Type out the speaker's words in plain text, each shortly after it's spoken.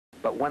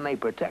But when they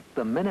protect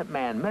the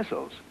Minuteman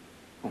missiles,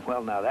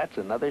 well, now that's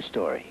another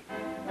story.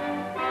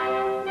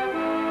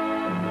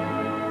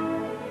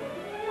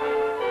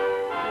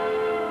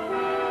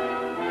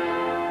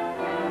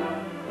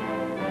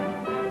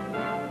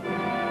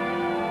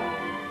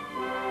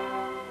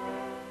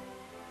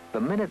 The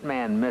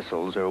Minuteman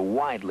missiles are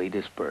widely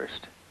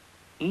dispersed.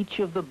 Each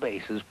of the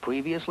bases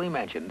previously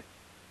mentioned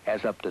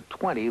has up to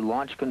 20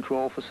 launch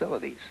control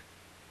facilities,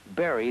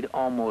 buried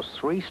almost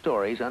 3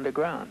 stories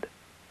underground.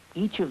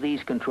 Each of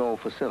these control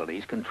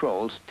facilities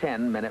controls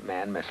 10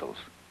 Minuteman missiles,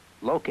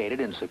 located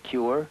in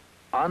secure,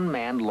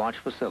 unmanned launch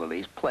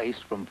facilities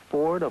placed from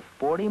 4 to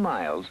 40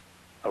 miles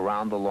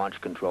around the launch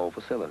control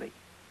facility.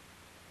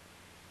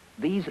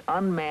 These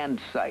unmanned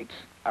sites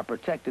are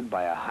protected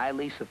by a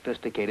highly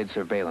sophisticated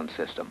surveillance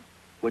system,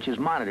 which is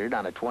monitored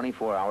on a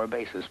 24-hour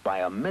basis by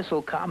a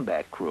missile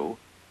combat crew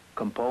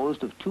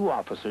composed of 2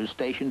 officers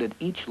stationed at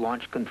each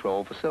launch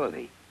control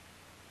facility.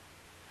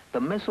 The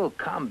missile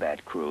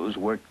combat crews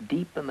work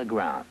deep in the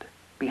ground,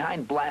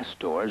 behind blast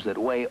doors that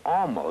weigh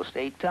almost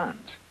 8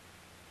 tons,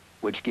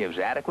 which gives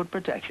adequate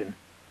protection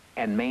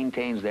and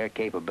maintains their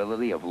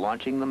capability of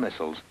launching the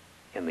missiles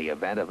in the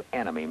event of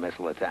enemy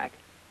missile attack.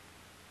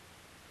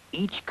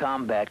 Each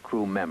combat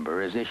crew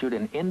member is issued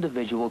an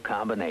individual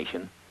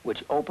combination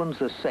which opens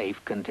the safe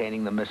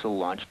containing the missile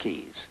launch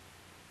keys.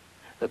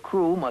 The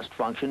crew must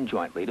function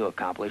jointly to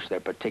accomplish their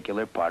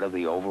particular part of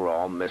the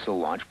overall missile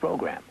launch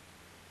program.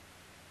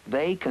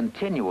 They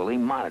continually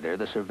monitor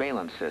the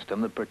surveillance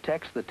system that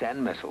protects the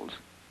 10 missiles,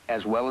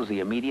 as well as the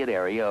immediate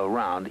area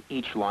around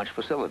each launch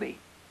facility.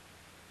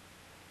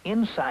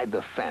 Inside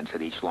the fence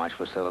at each launch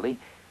facility,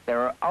 there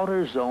are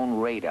outer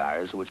zone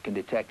radars which can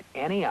detect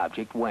any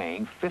object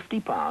weighing 50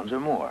 pounds or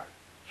more,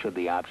 should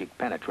the object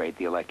penetrate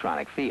the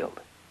electronic field.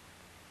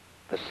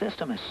 The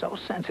system is so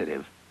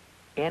sensitive,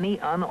 any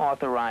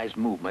unauthorized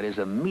movement is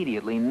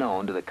immediately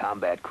known to the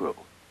combat crew.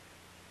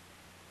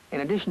 In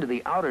addition to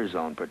the outer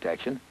zone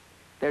protection,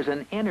 there's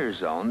an inner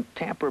zone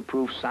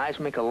tamper-proof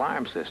seismic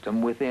alarm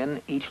system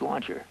within each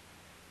launcher.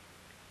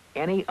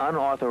 Any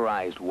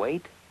unauthorized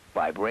weight,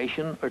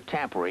 vibration, or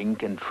tampering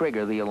can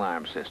trigger the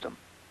alarm system,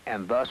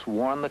 and thus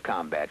warn the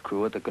combat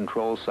crew at the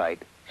control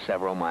site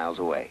several miles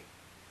away.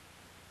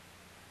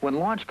 When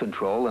launch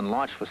control and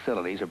launch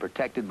facilities are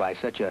protected by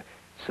such a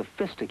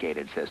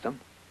sophisticated system,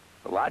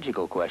 the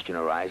logical question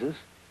arises,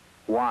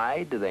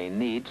 why do they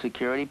need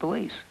security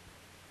police?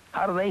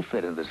 How do they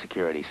fit into the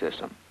security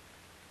system?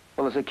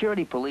 Well, the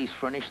security police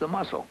furnish the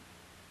muscle.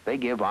 They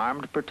give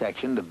armed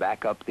protection to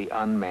back up the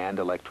unmanned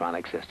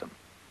electronic system.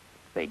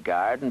 They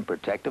guard and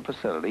protect the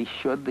facility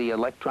should the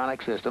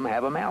electronic system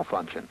have a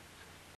malfunction,